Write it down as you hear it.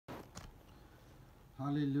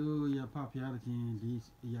Hallelujah ဖဖျားသခင်ဒီ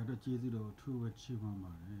အရာတော်ကျေးဇူးတော်အထူးပဲချီးမွမ်း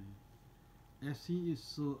ပါတယ် As he is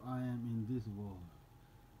so I am in this world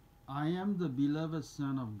I am the beloved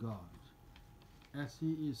son of God As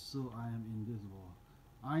he is so I am in this world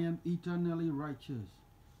I am eternally righteous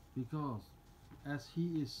because as he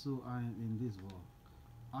is so I am in this world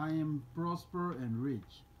I am prosper and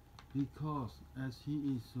rich because as he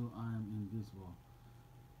is so I am in this world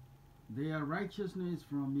Their righteousness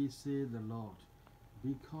from me saith the Lord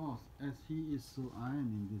because as he is so I am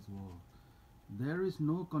in this world there is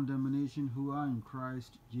no condemnation who are in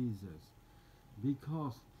Christ Jesus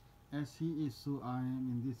because as he is so I am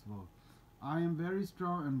in this world I am very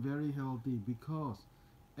strong and very healthy because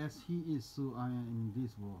as he is so I am in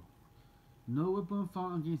this world no weapon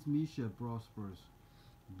found against me shall prosper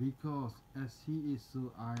because as he is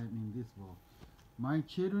so I am in this world my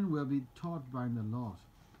children will be taught by the Lord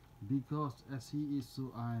because as he is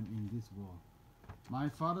so I am in this world My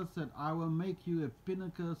father said, I will make you a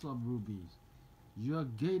pinnacle of rubies, your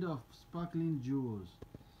gate of sparkling jewels,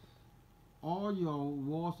 all your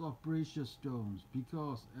walls of precious stones,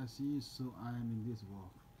 because as he is so I am in this world.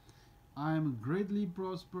 I am greatly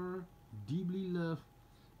prospered, deeply loved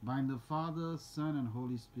by the Father, Son, and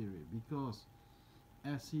Holy Spirit, because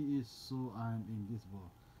as he is so I am in this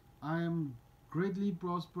world. I am greatly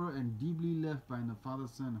prospered and deeply loved by the Father,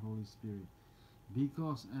 Son, and Holy Spirit.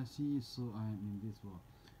 Because as he is so I am in this world.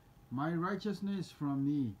 My righteousness from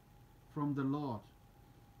me, from the Lord.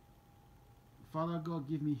 Father God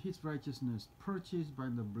give me his righteousness, purchased by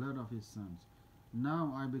the blood of his sons.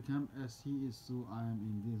 Now I become as he is so I am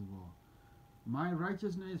in this world. My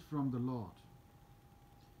righteousness from the Lord.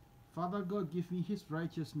 Father God give me his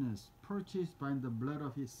righteousness, purchased by the blood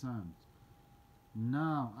of his sons.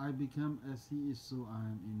 Now I become as he is so I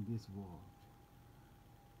am in this world.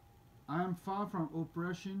 I am far from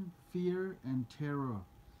oppression, fear, and terror,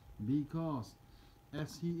 because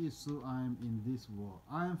as he is so I am in this world.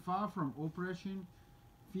 I am far from oppression,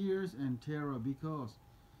 fears, and terror, because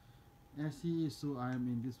as he is so I am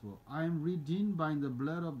in this world. I am redeemed by the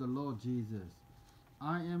blood of the Lord Jesus.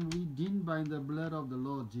 I am redeemed by the blood of the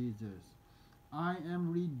Lord Jesus. I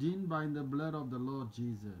am redeemed by the blood of the Lord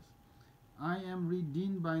Jesus. I am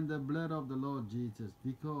redeemed by the blood of the Lord Jesus,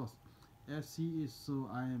 because as he is so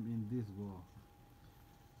I am in this world.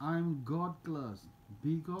 I am God class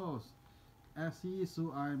because as he is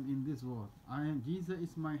so I am in this world. I am Jesus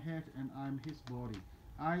is my head and I am his body.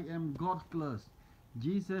 I am God class.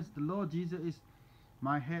 Jesus, the Lord Jesus is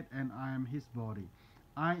my head and I am his body.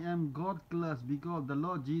 I am God class because the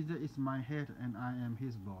Lord Jesus is my head and I am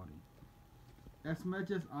his body. As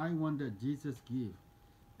much as I wanted Jesus give.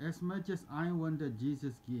 As much as I wanted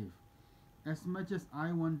Jesus give. As much as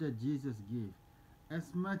I wanted Jesus give,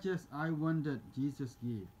 as much as I wanted Jesus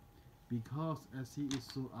give, because as he is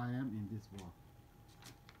so I am in this world.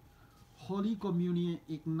 Holy Communion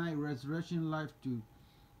ignite resurrection life to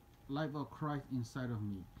life of Christ inside of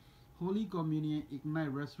me. Holy Communion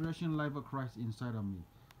ignite resurrection life of Christ inside of me.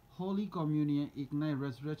 Holy Communion ignite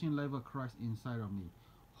resurrection life of Christ inside of me.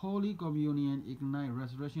 Holy Communion ignite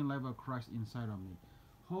resurrection life of Christ inside of me.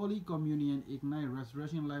 Holy Communion ignite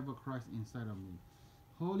resurrection life of Christ inside of me.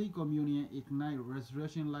 Holy Communion ignite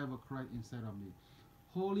resurrection life of Christ inside of me.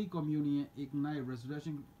 Holy Communion ignite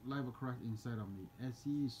resurrection life of Christ inside of me. As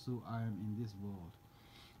he is so I am in this world.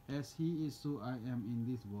 As he is so I am in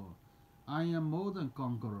this world. I am more than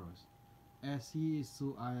conquerors. As he is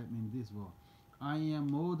so I am in this world. I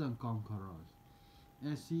am more than conquerors.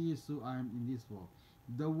 As he is so I am in this world.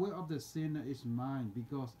 The way of the sinner is mine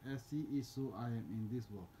because as he is so I am in this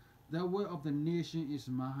world. The way of the nation is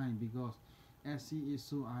mine because as he is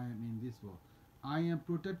so I am in this world. I am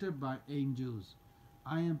protected by angels.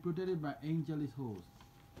 I am protected by angelic hosts.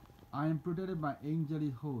 I am protected by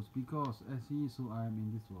angelic hosts because as he is so I am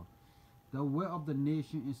in this world. The way of the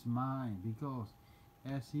nation is mine because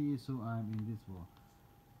as he is so I am in this world.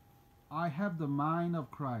 I have the mind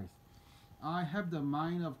of Christ. I have the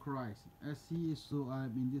mind of Christ. As he is so I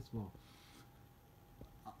am in this world.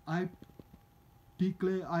 I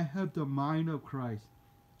declare I have the mind of Christ.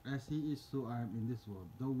 As he is so I am in this world.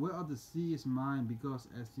 The way of the sea is mine because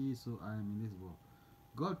as he is so I am in this world.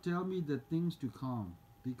 God tell me the things to come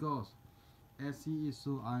because as he is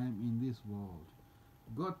so I am in this world.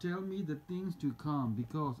 God tell me the things to come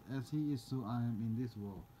because as he is so I am in this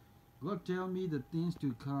world. God tell me the things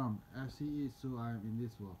to come as he is so I am in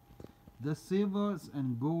this world. The silvers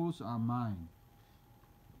and golds are mine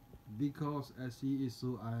because as he is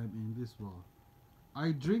so I am in this world.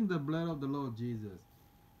 I drink the blood of the Lord Jesus.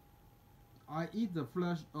 I eat the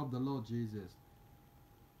flesh of the Lord Jesus.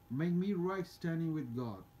 Make me right standing with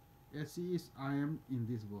God. as He is, I am in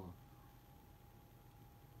this world.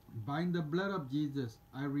 By the blood of Jesus,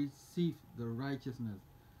 I receive the righteousness.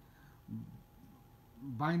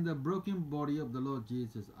 By the broken body of the Lord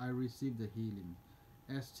Jesus, I receive the healing.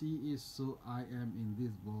 As He is, so I am in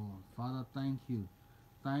this world. Father, thank you.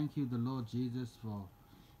 Thank you, the Lord Jesus, for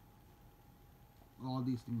all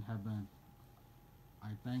these things happen. I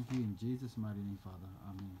thank you in Jesus' mighty name, Father.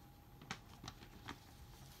 Amen.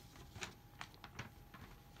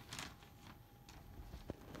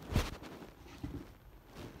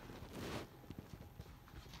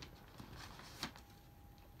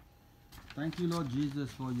 Thank you, Lord Jesus,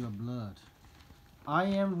 for your blood. I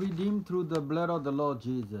am redeemed through the blood of the Lord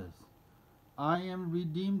Jesus. I am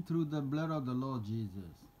redeemed through the blood of the Lord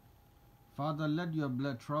Jesus. Father, let your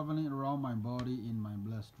blood traveling around my body in my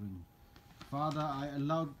bloodstream. Father, I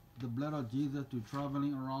allow the blood of Jesus to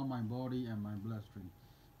traveling around my body and my bloodstream,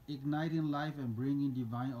 igniting life and bringing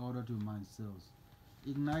divine order to my cells.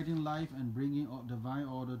 Igniting life and bringing divine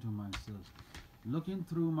order to my cells. Looking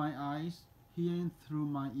through my eyes, hearing through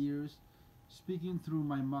my ears, speaking through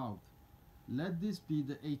my mouth. Let this be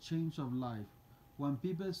the exchange of life. When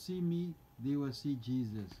people see me, they will see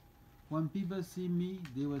Jesus. When people see me,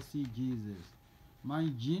 they will see Jesus. My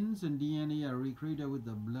genes and DNA are recreated with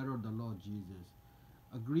the blood of the Lord Jesus.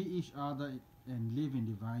 Agree each other and live in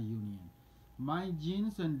divine union. My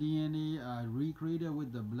genes and DNA are recreated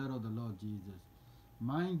with the blood of the Lord Jesus.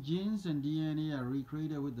 My genes and DNA are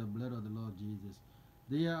recreated with the blood of the Lord Jesus.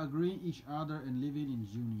 They are agreeing each other and living in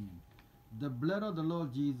union. The blood of the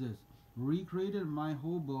Lord Jesus recreated my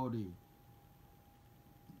whole body,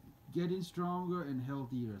 getting stronger and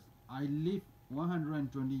healthier. I live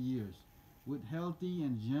 120 years with healthy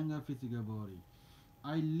and younger physical body.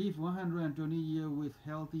 I live 120 years with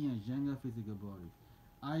healthy and younger physical body.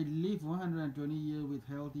 I live 120 years with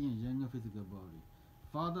healthy and younger physical body.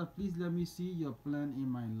 Father, please let me see your plan in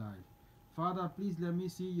my life. Father, please let me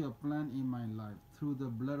see your plan in my life through the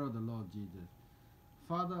blood of the Lord Jesus.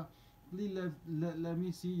 Father, please let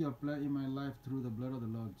me see your plan in my life through the blood of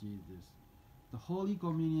the Lord Jesus. The Holy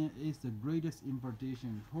Communion is the greatest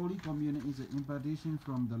impartation. Holy Communion is an impartation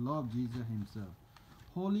from the Lord Jesus Himself.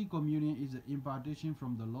 Holy Communion is an impartation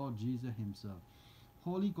from the Lord Jesus Himself.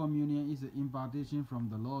 Holy Communion is an impartation from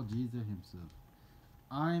the Lord Jesus Himself.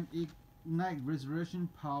 I am ignite resurrection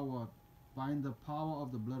power by the power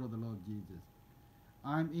of the blood of the Lord Jesus.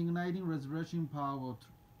 I am igniting resurrection power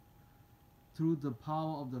through the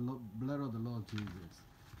power of the blood of the Lord Jesus.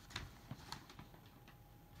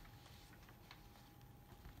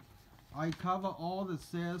 I cover all the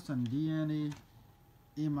cells and DNA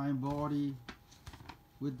in my body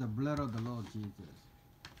with the blood of the Lord Jesus.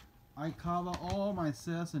 I cover all my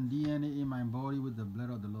cells and DNA in my body with the blood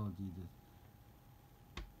of the Lord Jesus.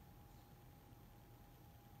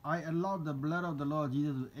 I allow the blood of the Lord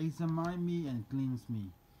Jesus to examine me and cleanse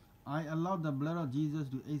me. I allow the blood of Jesus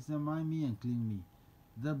to examine me and clean me.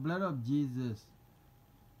 The blood of Jesus,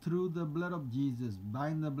 through the blood of Jesus, by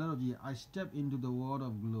the blood of Jesus, I step into the world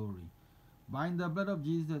of glory. By the blood of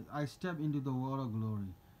Jesus, I step into the world of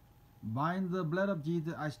glory. By the blood of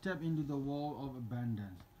Jesus, I step into the world of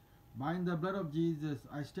abundance. By the blood of Jesus,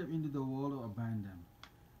 I step into the world of abundance.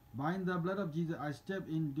 By the blood of Jesus, I step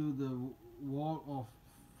into the world of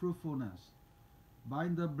fruitfulness. By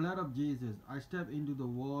the blood of Jesus, I step into the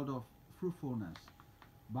world of fruitfulness.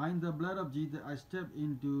 By the blood of Jesus, I step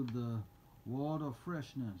into the world of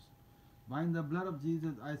freshness. By the blood of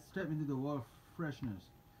Jesus, I step into the world of freshness.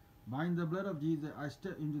 By the blood of Jesus, I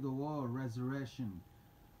step into the world of resurrection.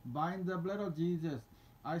 By the blood of Jesus,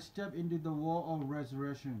 I step into the world of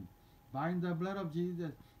resurrection. By the blood of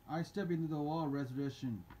Jesus, I step into the world of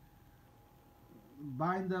resurrection.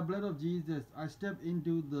 By the blood of Jesus, I step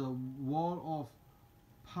into the world of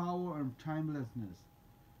power and timelessness.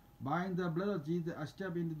 By the blood of Jesus, I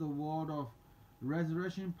step into the world of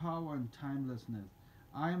resurrection, power, and timelessness.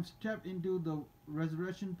 I am stepped into the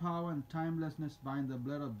resurrection, power, and timelessness by the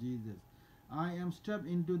blood of Jesus. I am stepped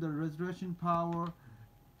into the resurrection, power,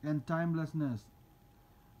 and timelessness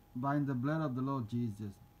by the blood of the Lord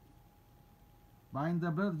Jesus. By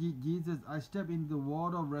the blood of Jesus, I step into the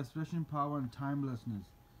world of resurrection, power, and timelessness.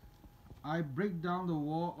 I break down the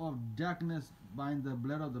wall of darkness by the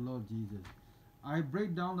blood of the Lord Jesus. I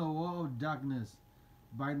break down the wall of darkness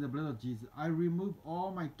by the blood of Jesus. I remove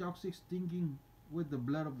all my toxic thinking with the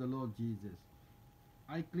blood of the Lord Jesus.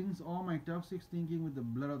 I cleanse all my toxic thinking with the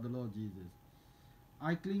blood of the Lord Jesus.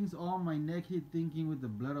 I cleanse all my negative thinking with the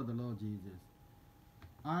blood of the Lord Jesus.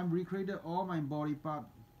 I am recreated all my body part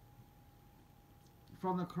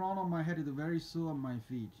from the crown of my head to the very sole of my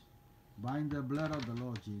feet by the blood of the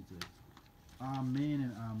Lord Jesus. Amen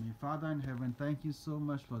and amen. Father, Father in heaven, thank you so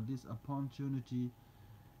much for this opportunity.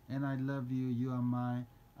 And I love you. You are mine.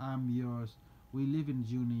 I'm yours. We live in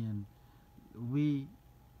union. We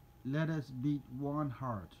let us beat one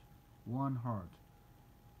heart, one heart,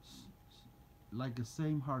 like the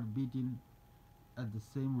same heart beating at the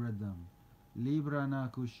same rhythm. Libra na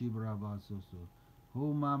kushibraba soso.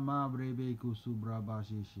 Huma ma brebe kusubraba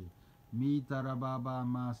shishi. Mi tarababa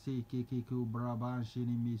ma se keke kubraba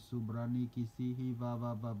shini mi subrani kisi hi va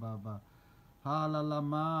va va va va.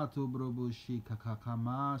 Halalama tu brobushi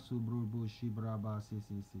kakakama subrubushi braba si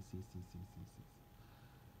si si si si si si si.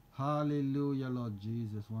 Hallelujah, Lord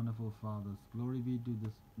Jesus, wonderful Father. Glory be to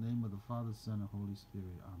the name of the Father, Son, and Holy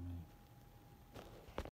Spirit. Amen.